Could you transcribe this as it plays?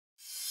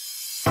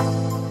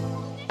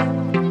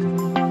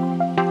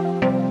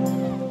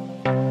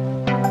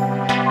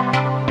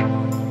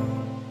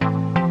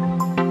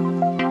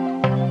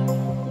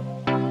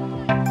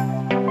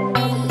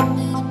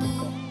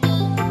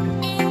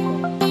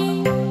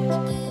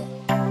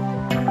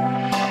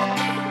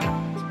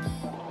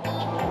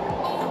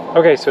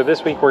Okay, so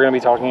this week we're going to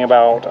be talking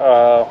about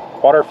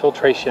water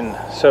filtration.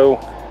 So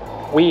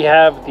we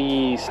have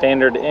the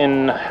standard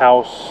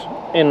in-house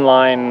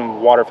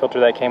inline water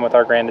filter that came with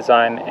our Grand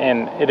Design,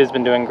 and it has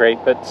been doing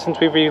great. But since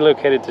we've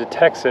relocated to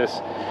Texas,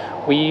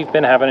 we've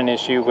been having an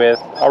issue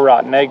with a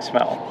rotten egg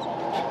smell.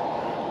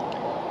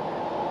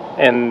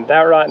 And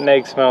that rotten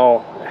egg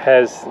smell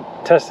has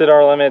tested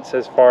our limits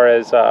as far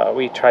as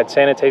we tried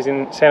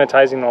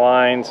sanitizing the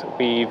lines.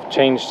 We've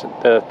changed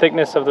the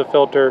thickness of the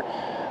filter.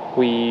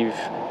 We've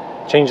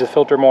changed the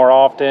filter more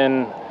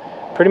often.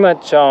 Pretty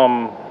much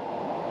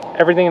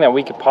everything that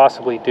we could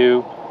possibly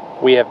do,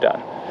 we have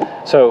done.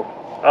 So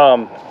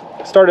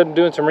started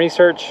doing some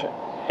research,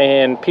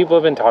 and people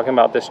have been talking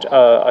about this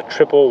a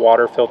triple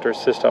water filter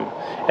system.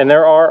 And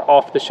there are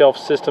off-the-shelf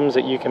systems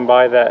that you can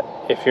buy that,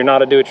 if you're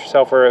not a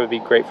do-it-yourselfer, it would be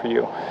great for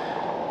you.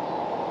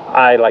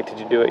 I like to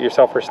do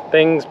do-it-yourselfer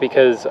things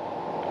because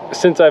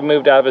since I've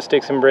moved out of a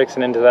sticks and bricks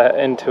and into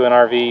an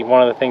RV,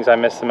 one of the things I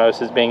miss the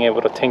most is being able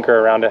to tinker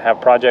around and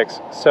have projects.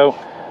 So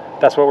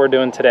that's what we're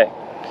doing today.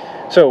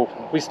 So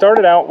we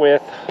started out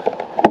with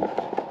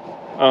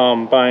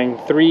buying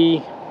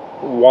 3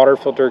 water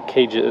filter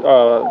cages,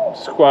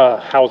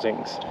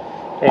 housings.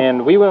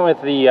 And we went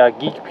with the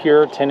Geek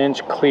Pure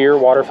 10-inch clear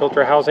water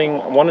filter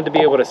housing. I wanted to be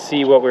able to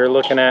see what we were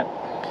looking at.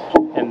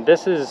 And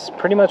this is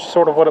pretty much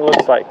sort of what it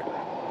looks like.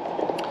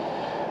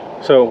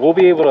 So we'll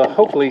be able to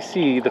hopefully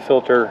see the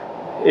filter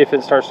if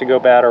it starts to go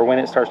bad or when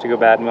it starts to go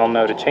bad, and we'll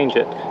know to change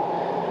it.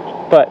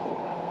 But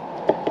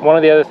one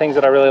of the other things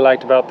that I really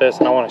liked about this,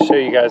 and I want to show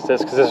you guys this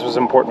because this was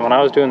important when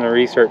I was doing the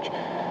research,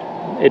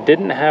 it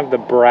didn't have the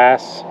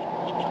brass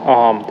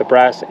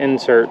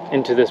insert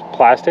into this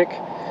plastic,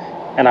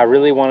 and I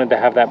really wanted to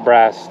have that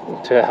brass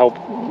to help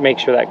make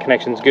sure that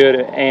connection's good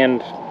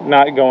and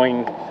not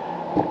going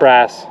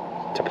brass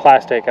to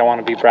plastic. I want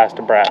to be brass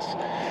to brass.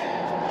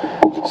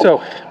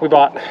 So we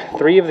bought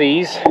 3 of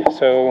these.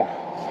 So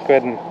go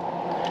ahead and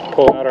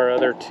pull out our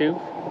other 2.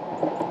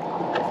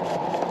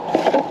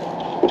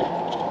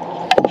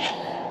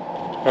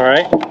 All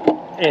right,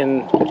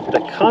 and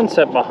the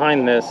concept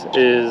behind this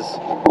is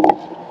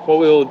what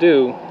we will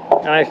do.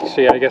 And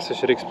actually, I guess I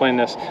should explain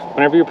this.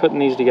 Whenever you're putting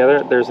these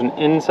together, there's an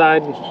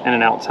inside and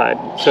an outside.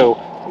 So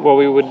what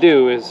we would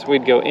do is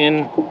we'd go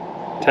in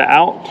to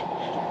out,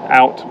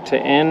 out to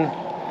in,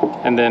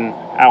 and then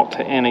out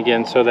to in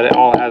again, so that it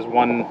all has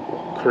one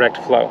correct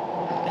flow.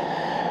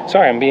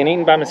 Sorry, I'm being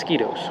eaten by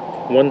mosquitoes.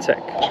 One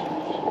sec.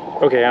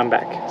 Okay, I'm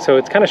back. So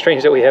it's kind of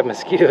strange that we have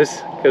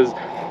mosquitoes, because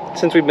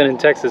since we've been in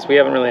Texas, we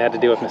haven't really had to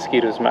deal with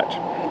mosquitoes much.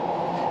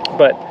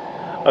 But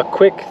a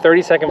quick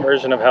 30-second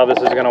version of how this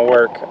is going to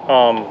work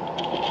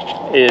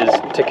is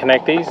to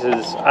connect these.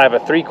 I have a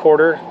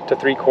 3/4 to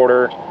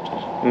 3/4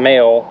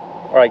 male,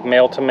 or like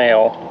male to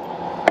male,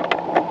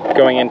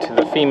 going into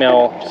the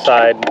female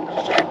side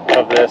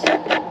of this.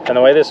 And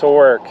the way this will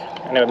work,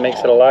 and it makes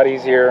it a lot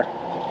easier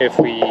if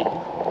we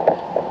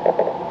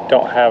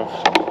don't have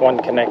one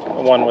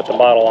with the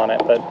bottle on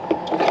it, but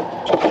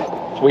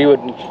we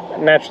would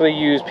naturally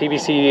use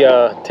PVC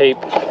tape,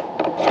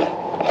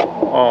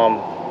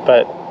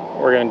 but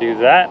we're going to do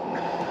that.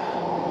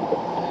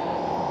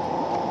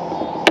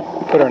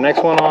 Put our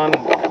next one on,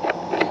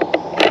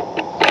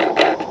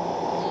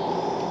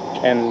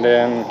 and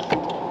then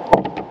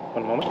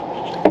one moment,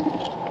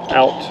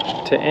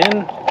 out to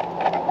in.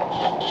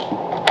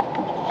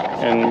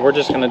 And we're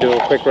just going to do a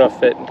quick rough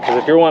fit, because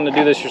if you're wanting to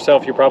do this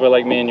yourself, you're probably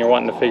like me and you're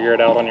wanting to figure it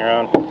out on your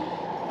own.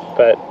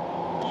 But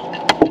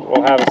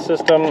we'll have a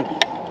system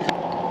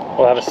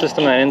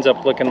that ends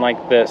up looking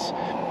like this.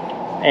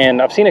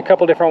 And I've seen a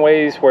couple different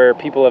ways where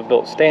people have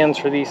built stands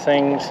for these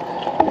things.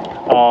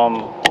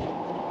 I'm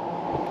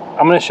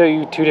going to show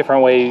you 2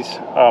 different ways.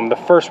 The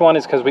first one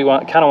is because we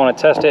kind of want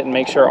to test it and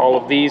make sure all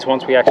of these,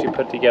 once we actually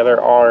put together,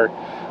 are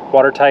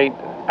watertight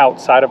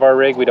outside of our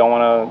rig. We don't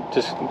want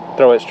to just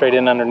throw it straight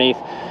in underneath.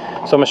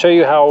 So I'm going to show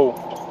you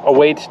a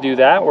way to do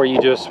that, where you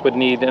just would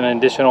need an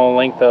additional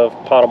length of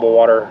potable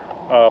water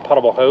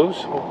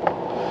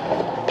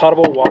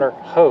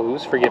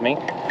hose, forgive me.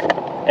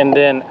 And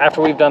then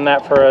after we've done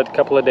that for a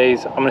couple of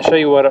days, I'm going to show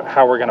you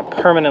how we're going to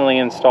permanently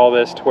install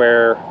this to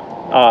where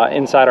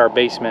inside our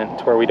basement,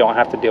 to where we don't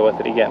have to deal with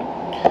it again.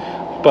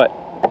 But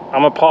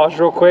I'm going to pause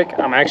real quick.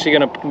 I'm actually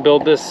going to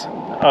build this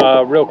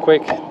real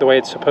quick the way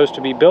it's supposed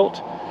to be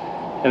built,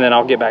 and then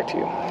I'll get back to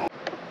you.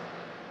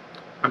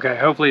 Okay,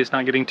 hopefully it's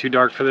not getting too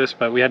dark for this,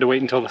 but we had to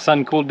wait until the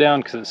sun cooled down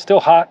because it's still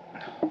hot.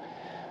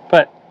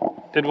 But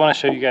did want to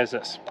show you guys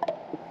this.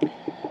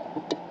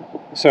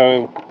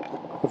 So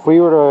if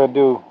we were to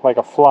do like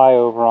a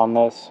flyover on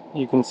this,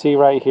 you can see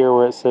right here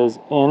where it says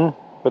in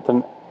with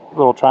the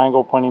little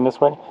triangle pointing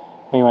this way.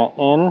 We went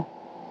in,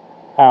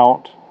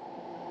 out,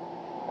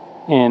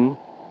 in,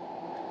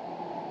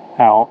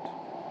 out,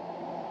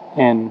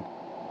 in,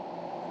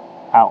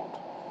 out.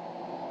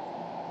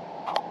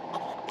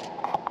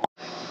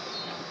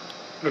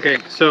 Okay,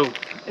 so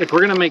if we're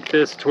gonna make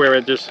this to where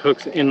it just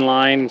hooks in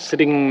line,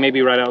 sitting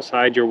maybe right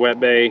outside your wet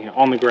bay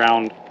on the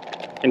ground,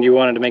 and you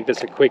wanted to make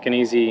this a quick and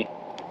easy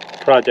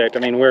project, I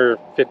mean, we're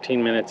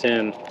 15 minutes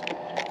in,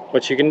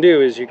 what you can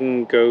do is you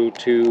can go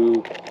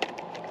to,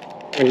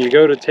 when you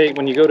go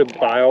to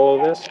buy all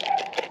of this,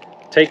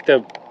 take the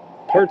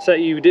parts that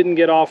you didn't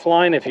get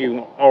offline if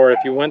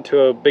you went to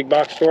a big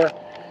box store,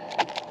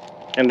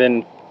 and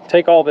then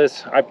take all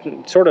this. I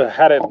sort of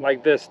had it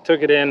like this,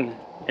 took it in,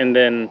 and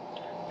then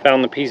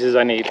found the pieces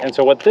I need. And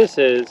so what this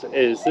is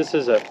this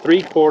is a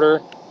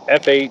 3/4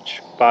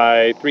 FH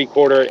by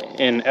 3/4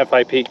 in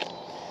FIP.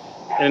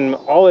 And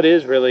all it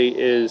is really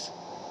is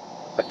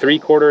a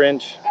 3/4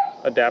 inch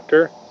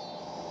adapter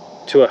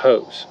to a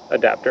hose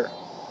adapter.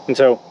 And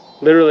so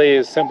literally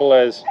as simple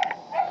as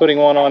putting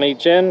one on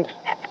each end,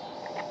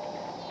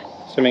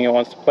 assuming it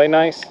wants to play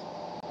nice.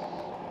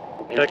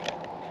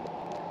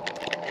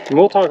 And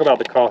we'll talk about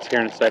the cost here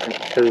in a second,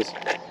 because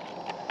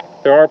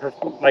there are,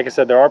 like I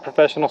said, there are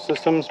professional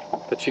systems,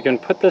 but you can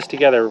put this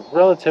together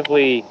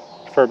relatively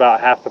for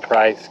about half the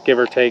price, give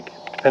or take,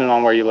 depending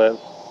on where you live.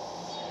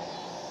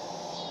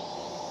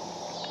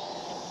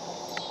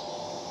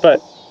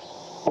 But,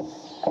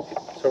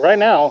 so right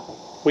now,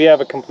 we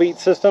have a complete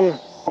system.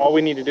 All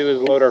we need to do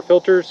is load our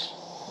filters.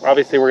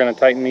 Obviously, we're going to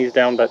tighten these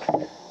down, but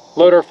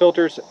load our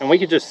filters, and we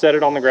could just set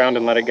it on the ground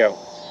and let it go.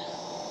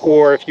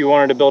 Or if you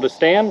wanted to build a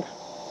stand,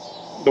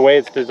 the way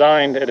it's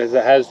designed, it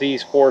has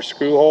these 4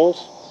 screw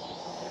holes.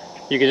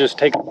 You could just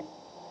take a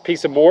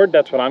piece of board.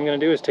 That's what I'm going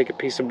to do, is take a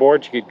piece of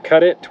board. You could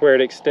cut it to where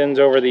it extends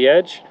over the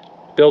edge,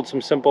 build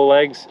some simple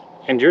legs,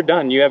 and you're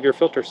done. You have your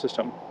filter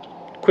system.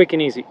 Quick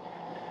and easy.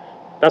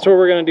 That's what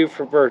we're going to do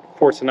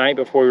for tonight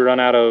before we run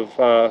out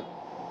of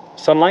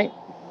sunlight.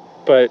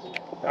 But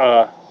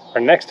our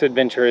next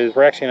adventure is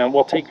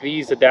we'll take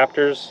these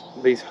adapters,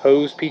 these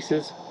hose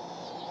pieces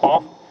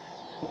off,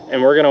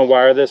 and we're going to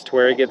wire this to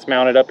where it gets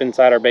mounted up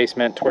inside our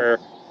basement, to where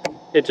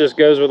it just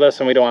goes with us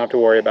and we don't have to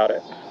worry about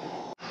it.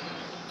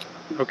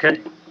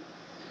 Okay,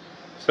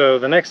 so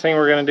the next thing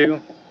we're going to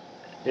do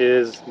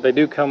is, they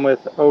do come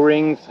with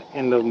O-rings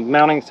in the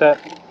mounting set.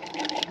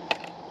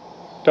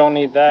 Don't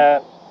need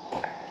that.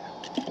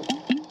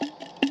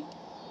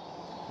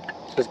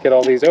 Just get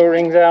all these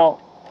O-rings out.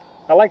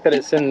 I like that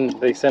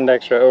they send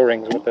extra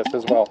O-rings with this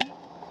as well.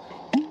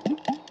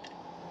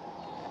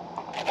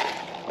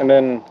 And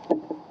then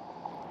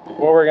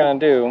what we're going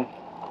to do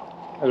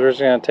is we're just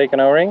going to take an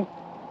O-ring,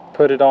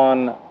 put it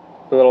on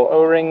the little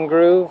O-ring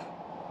groove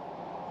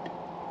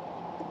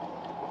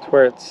to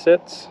where it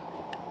sits,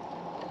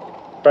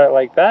 right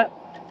like that.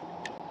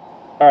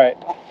 Alright,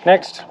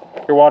 next,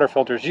 your water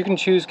filters. You can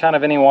choose kind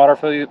of any water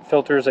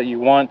filters that you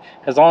want,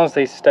 as long as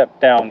they step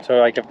down. So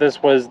like if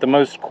this was the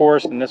most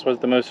coarse and this was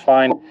the most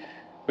fine,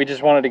 we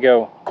just wanted to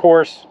go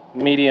coarse,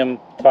 medium,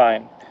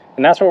 fine.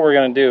 And that's what we're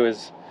going to do.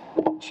 Is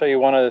show you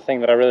one other thing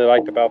that I really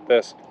liked about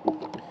this,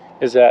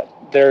 is that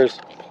there's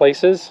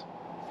places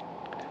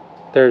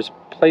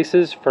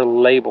for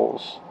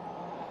labels.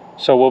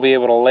 So we'll be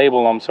able to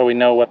label them so we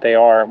know what they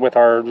are with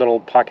our little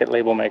pocket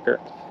label maker.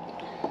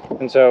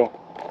 And so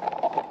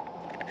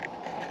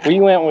we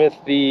went with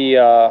the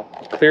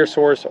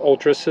ClearSource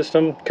Ultra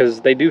system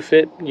because they do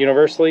fit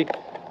universally,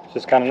 which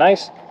is kind of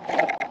nice.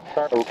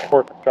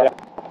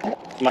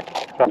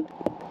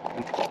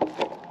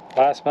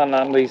 Last but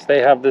not least,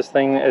 they have this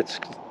thing. It's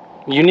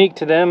unique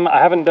to them. I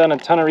haven't done a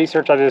ton of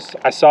research.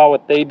 I saw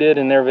what they did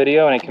in their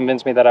video and it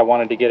convinced me that I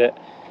wanted to get it,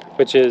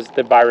 which is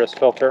the Virus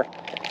filter.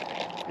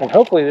 And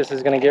hopefully this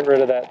is going to get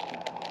rid of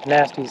that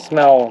nasty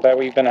smell that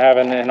we've been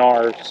having in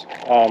ours.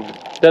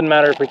 Doesn't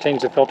matter if we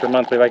change the filter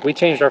monthly. Like, we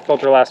changed our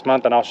filter last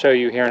month, and I'll show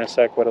you here in a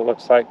sec what it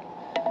looks like.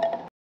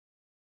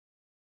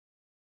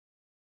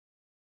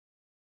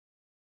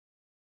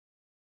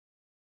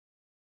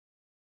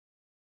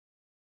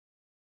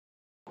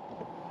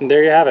 And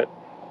there you have it.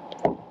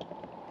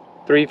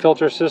 3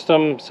 filter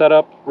system set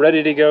up,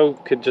 ready to go.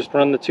 Could just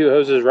run the 2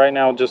 hoses right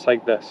now just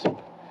like this.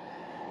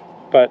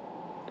 But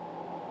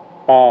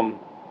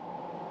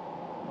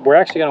we're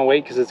actually going to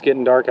wait because it's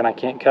getting dark and I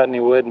can't cut any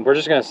wood. And we're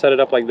just going to set it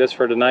up like this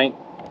for tonight.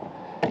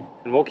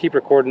 And we'll keep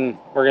recording.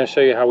 We're going to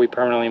show you how we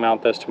permanently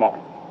mount this tomorrow.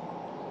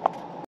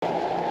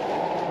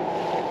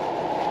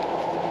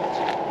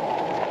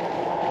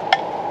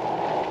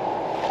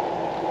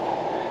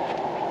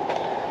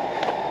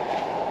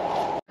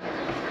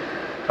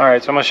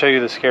 Alright, so I'm going to show you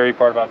the scary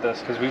part about this,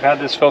 because we've had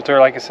this filter,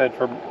 like I said,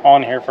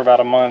 on here for about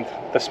a month.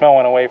 The smell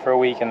went away for a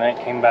week and then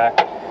it came back.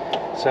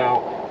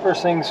 So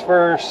first things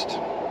first,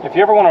 if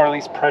you ever want to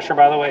release pressure,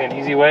 by the way, an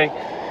easy way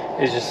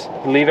is just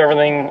leave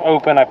everything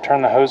open. I've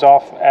turned the hose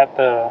off at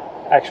the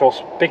actual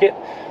spigot,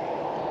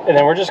 and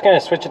then we're just going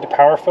to switch it to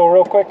power fill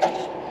real quick.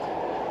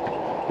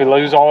 We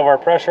lose all of our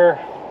pressure.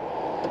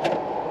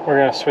 We're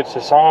going to switch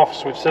this off,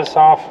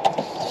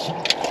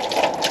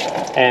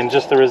 and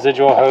just the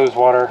residual hose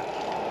water.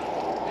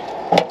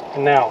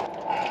 And now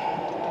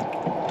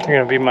you're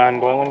going to be mind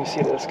blown when you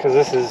see this, because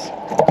this is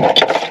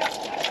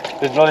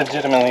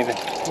legitimately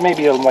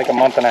maybe like a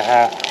month and a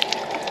half.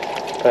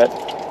 But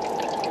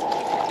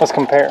let's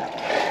compare.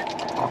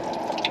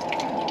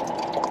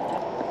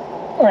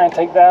 We're going to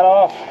take that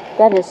off.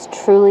 That is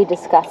truly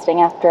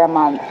disgusting after a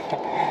month.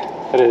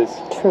 It is.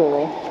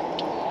 Truly.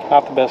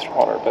 Not the best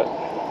water, but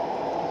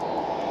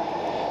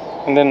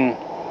And then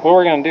what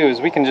we're gonna do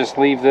is we can just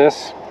leave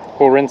this.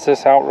 We'll rinse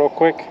this out real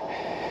quick,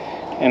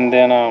 and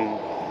then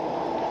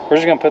we're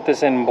just gonna put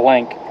this in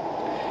blank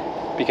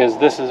because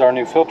this is our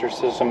new filter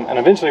system, and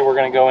eventually we're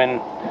gonna go in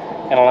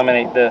and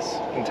eliminate this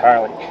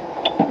entirely.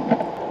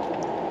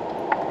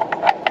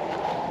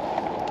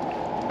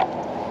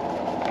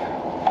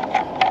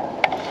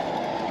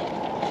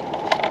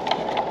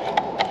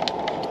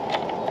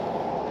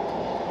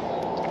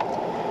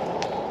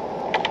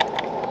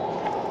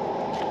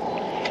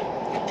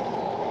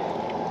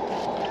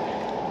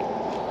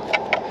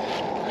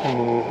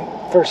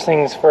 First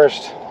things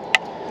first,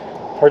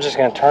 we're just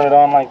going to turn it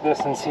on like this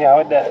and see how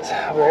it does.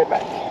 I'll be right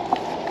back.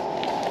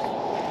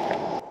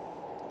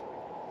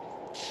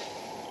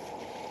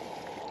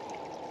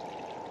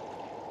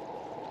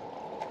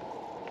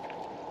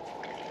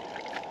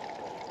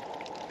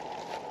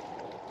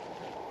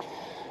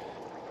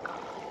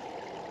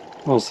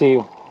 You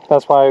see,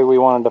 that's why we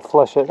wanted to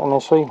flush it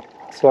initially.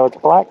 See how it's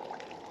black?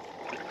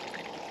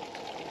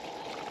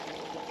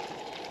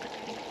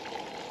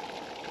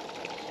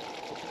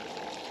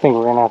 I think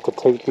we're gonna have to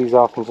take these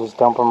off and just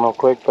dump them real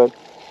quick, but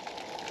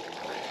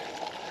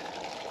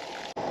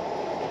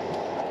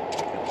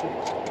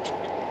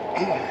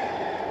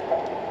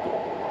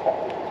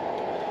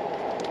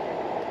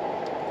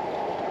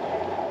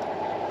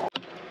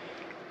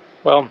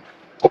well,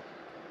 I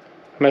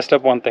messed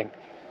up one thing.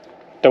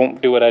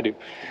 Don't do what I do.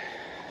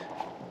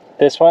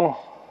 This one,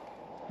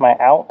 my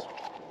out,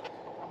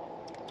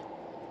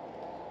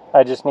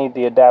 I just need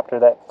the adapter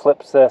that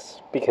flips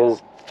this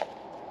because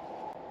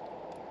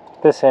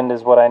this end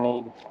is what I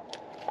need,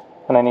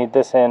 and I need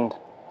this end,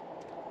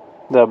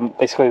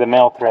 basically the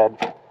male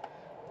thread,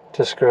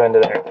 to screw into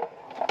there.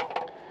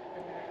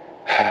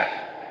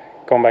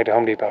 Going back to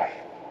Home Depot.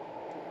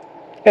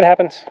 It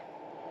happens.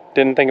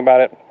 Didn't think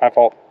about it. My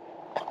fault.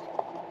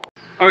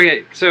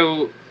 Okay,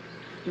 so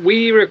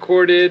we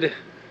recorded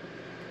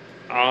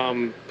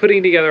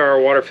putting together our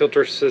water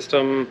filter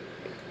system,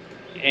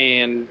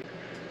 and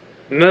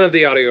none of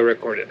the audio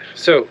recorded.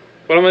 So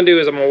what I'm going to do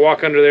is I'm going to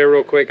walk under there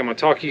real quick. I'm going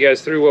to talk you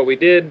guys through what we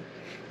did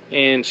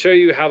and show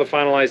you how the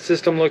finalized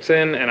system looks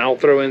in, and I'll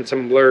throw in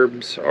some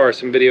blurbs or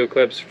some video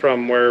clips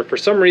from where for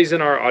some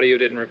reason our audio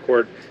didn't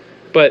record.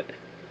 But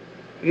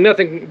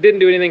didn't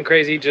do anything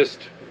crazy, just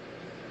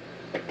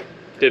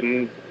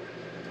didn't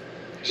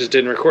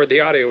record the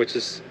audio, which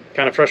is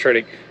kind of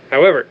frustrating.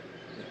 However,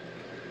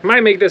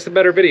 might make this a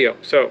better video,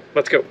 so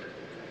let's go.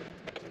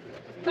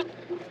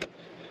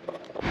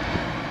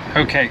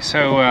 Okay,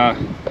 so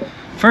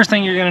first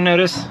thing you're gonna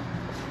notice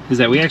is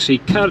that we actually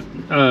cut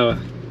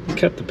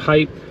the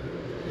pipe,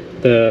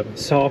 the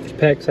soft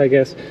PEX, I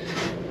guess,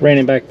 ran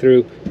it back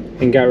through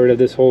and got rid of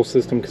this whole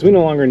system because we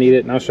no longer need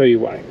it, and I'll show you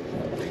why.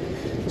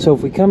 So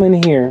if we come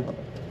in here,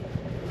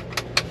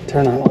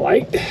 turn on the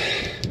light.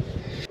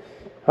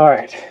 All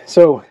right,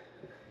 so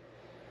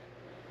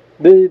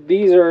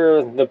these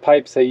are the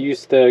pipes that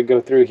used to go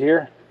through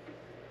here.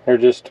 They're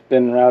just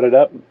been routed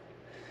up.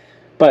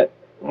 But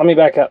let me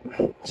back up.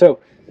 So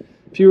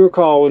if you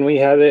recall, when we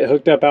had it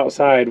hooked up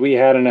outside, we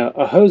had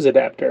a hose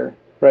adapter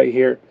right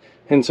here.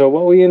 And so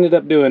what we ended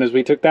up doing is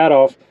we took that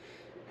off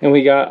and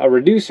we got a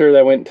reducer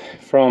that went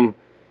from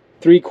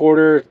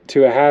 3/4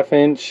 to 1/2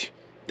 inch,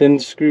 then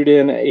screwed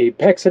in a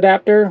PEX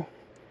adapter.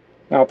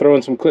 I'll throw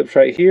in some clips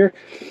right here.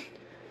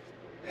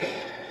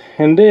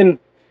 And then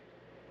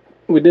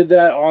we did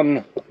that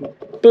on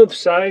both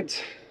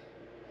sides.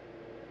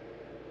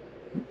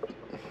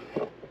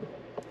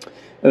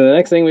 And the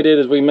next thing we did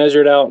is we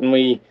measured out and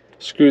we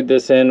screwed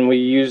this in. We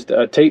used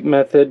a tape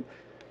method.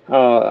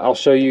 I'll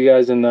show you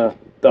guys in the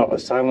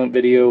silent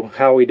video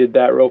how we did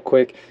that real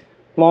quick.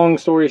 Long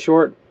story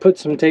short, put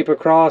some tape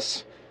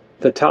across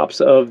the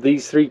tops of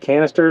these 3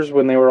 canisters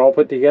when they were all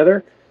put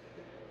together.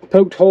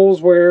 Poked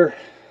holes where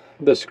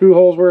the screw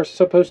holes were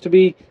supposed to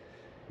be,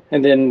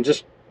 and then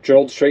just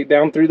drilled straight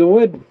down through the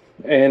wood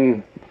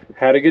and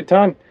had a good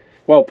time.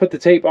 Well, put the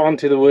tape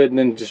onto the wood and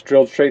then just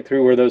drilled straight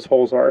through where those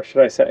holes are,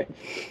 should I say.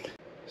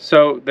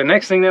 So the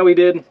next thing that we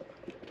did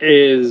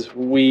is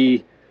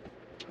we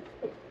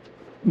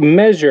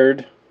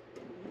measured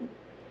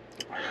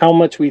how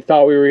much we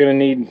thought we were going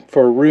to need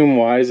for room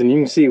wise, and you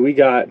can see we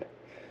got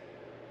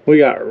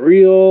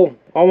real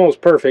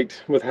almost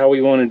perfect with how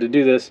we wanted to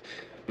do this.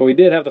 But we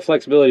did have the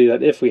flexibility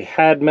that if we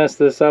had messed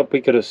this up,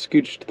 we could have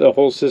scooched the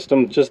whole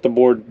system, just the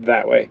board,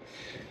 that way.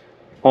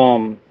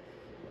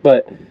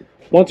 But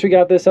once we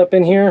got this up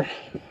in here,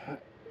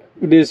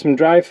 we did some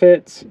dry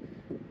fits,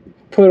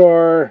 put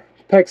our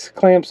PEX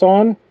clamps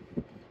on,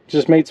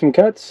 just made some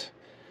cuts,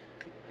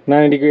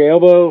 90-degree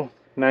elbow,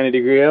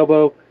 90-degree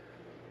elbow,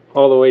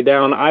 all the way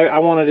down. I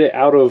wanted it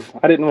out of,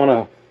 I didn't want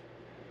to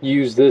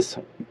use this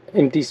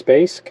empty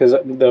space because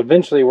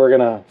eventually we're going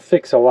to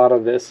fix a lot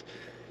of this.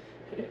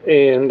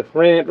 And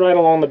ran it right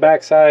along the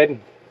back side,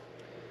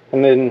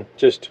 and then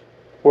just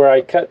where I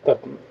cut the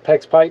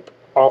PEX pipe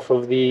off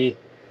of the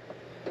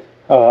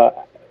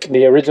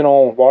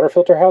original water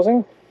filter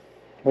housing,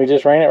 we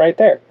just ran it right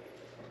there.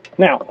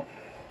 Now,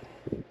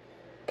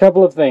 a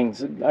couple of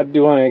things I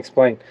do want to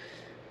explain.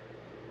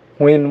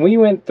 when we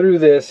went through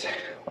this,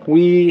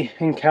 we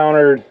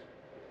encountered,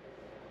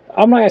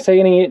 I'm not gonna say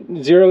any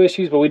zero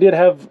issues, but we did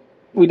have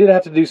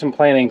to do some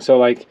planning. So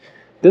like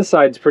this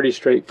side's pretty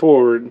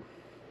straightforward.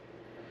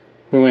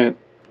 We went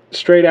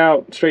straight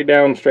out, straight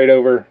down, straight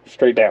over,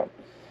 straight down.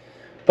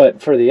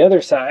 But for the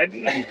other side,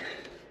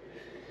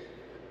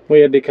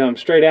 we had to come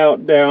straight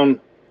out, down,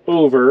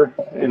 over.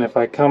 And if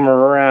I come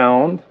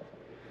around,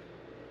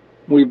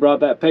 we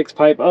brought that PEX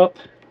pipe up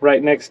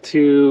right next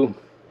to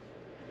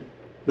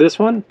this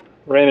one,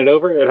 ran it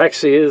over. It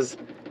actually is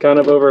kind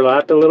of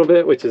overlapped a little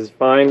bit, which is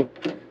fine.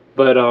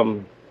 But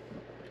and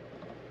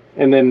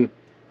then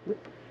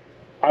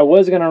I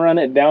was gonna run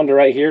it down to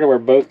right here to where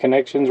both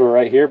connections were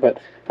right here, but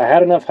I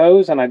had enough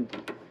hose and I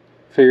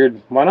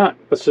figured, why not?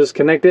 Let's just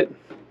connect it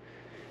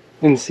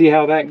and see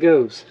how that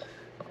goes.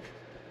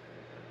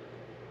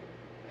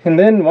 And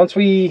then once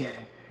we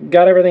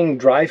got everything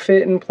dry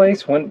fit in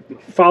place,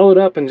 followed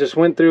up and just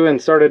went through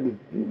and started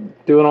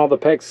doing all the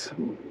PEX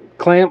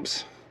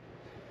clamps,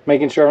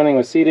 making sure everything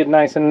was seated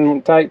nice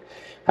and tight.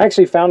 I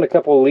actually found a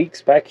couple of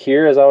leaks back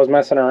here as I was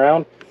messing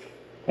around,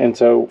 and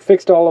so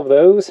fixed all of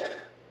those.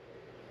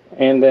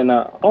 And then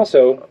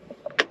also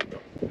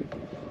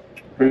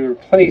we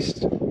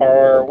replaced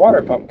our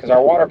water pump because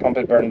our water pump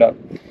had burned up.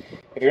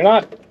 If you're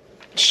not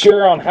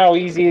sure on how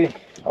easy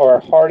or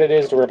hard it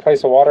is to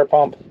replace a water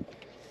pump,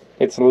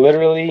 it's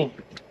literally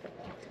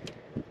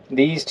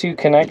these two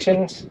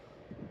connections,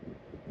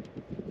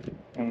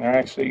 and they're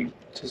actually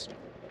just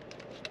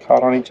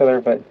caught on each other,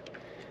 but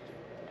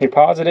you're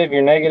positive,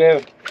 you're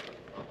negative,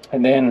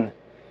 and then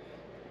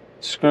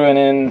screwing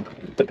in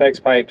the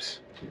PEX pipes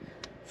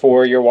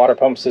for your water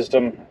pump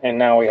system, and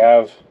now we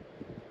have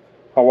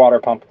a water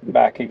pump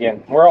back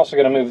again. We're also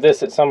going to move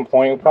this at some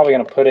point. We're probably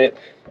going to put it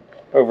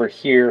over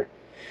here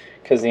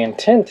because the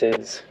intent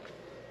is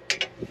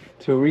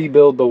to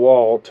rebuild the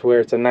wall to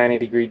where it's a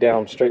 90-degree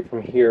down straight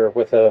from here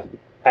with a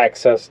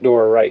access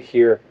door right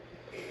here.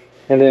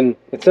 And then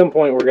at some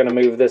point we're going to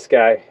move this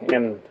guy,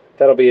 and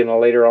that'll be in a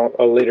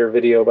later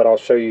video, but I'll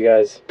show you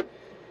guys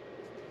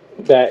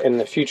that in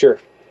the future.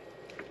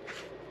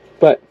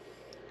 But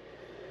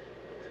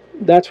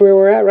that's where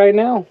we're at right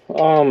now.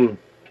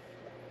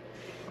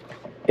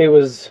 It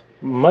was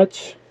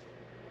much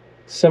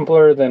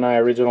simpler than I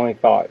originally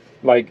thought.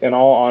 Like, in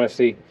all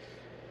honesty,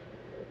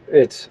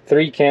 it's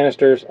 3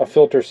 canisters, a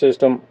filter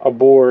system, a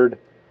board,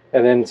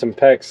 and then some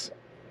PEX,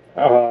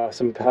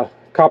 some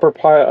copper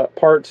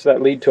parts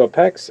that lead to a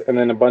PEX, and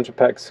then a bunch of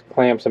PEX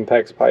clamps and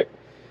PEX pipe.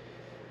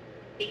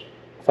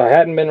 If I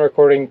hadn't been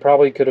recording,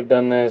 probably could have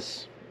done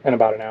this in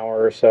about an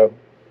hour or so.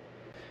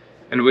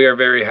 And we are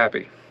very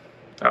happy.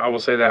 I will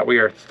say that we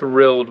are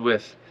thrilled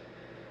with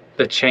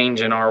the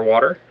change in our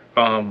water.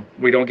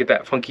 We don't get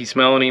that funky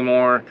smell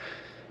anymore.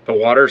 The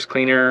water's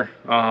cleaner.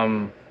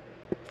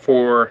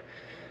 For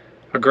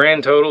a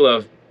grand total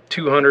of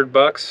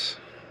 $200,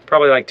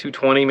 probably like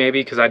 $220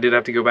 maybe, because I did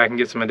have to go back and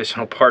get some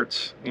additional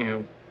parts. You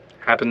know,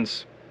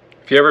 happens.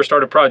 If you ever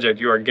start a project,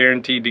 you are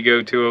guaranteed to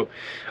go to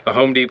a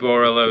Home Depot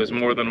or a Lowe's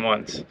more than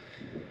once.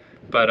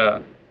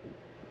 But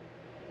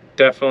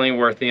definitely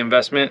worth the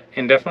investment,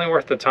 and definitely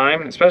worth the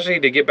time, especially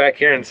to get back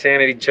here and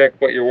sanity check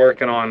what you're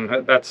working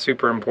on. That's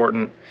super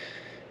important.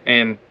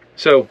 And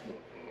so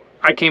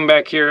I came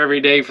back here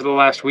every day for the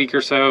last week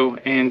or so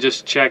and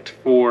just checked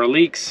for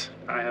leaks.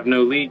 I have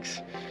no leaks,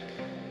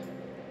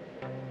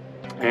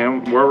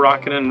 and we're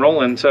rocking and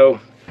rolling. So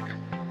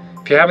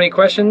if you have any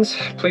questions,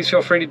 please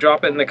feel free to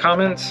drop it in the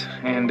comments.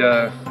 And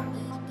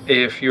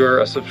if you're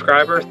a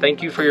subscriber,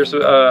 thank you for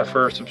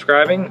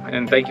subscribing,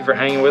 and thank you for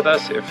hanging with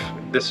us. If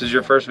this is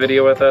your first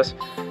video with us,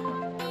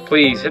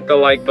 please hit the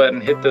like button,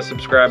 hit the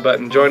subscribe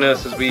button, join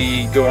us as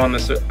we go on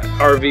this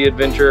RV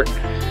adventure,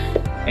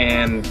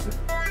 and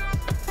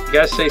you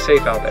guys stay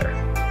safe out there.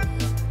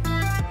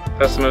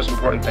 That's the most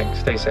important thing.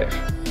 Stay safe.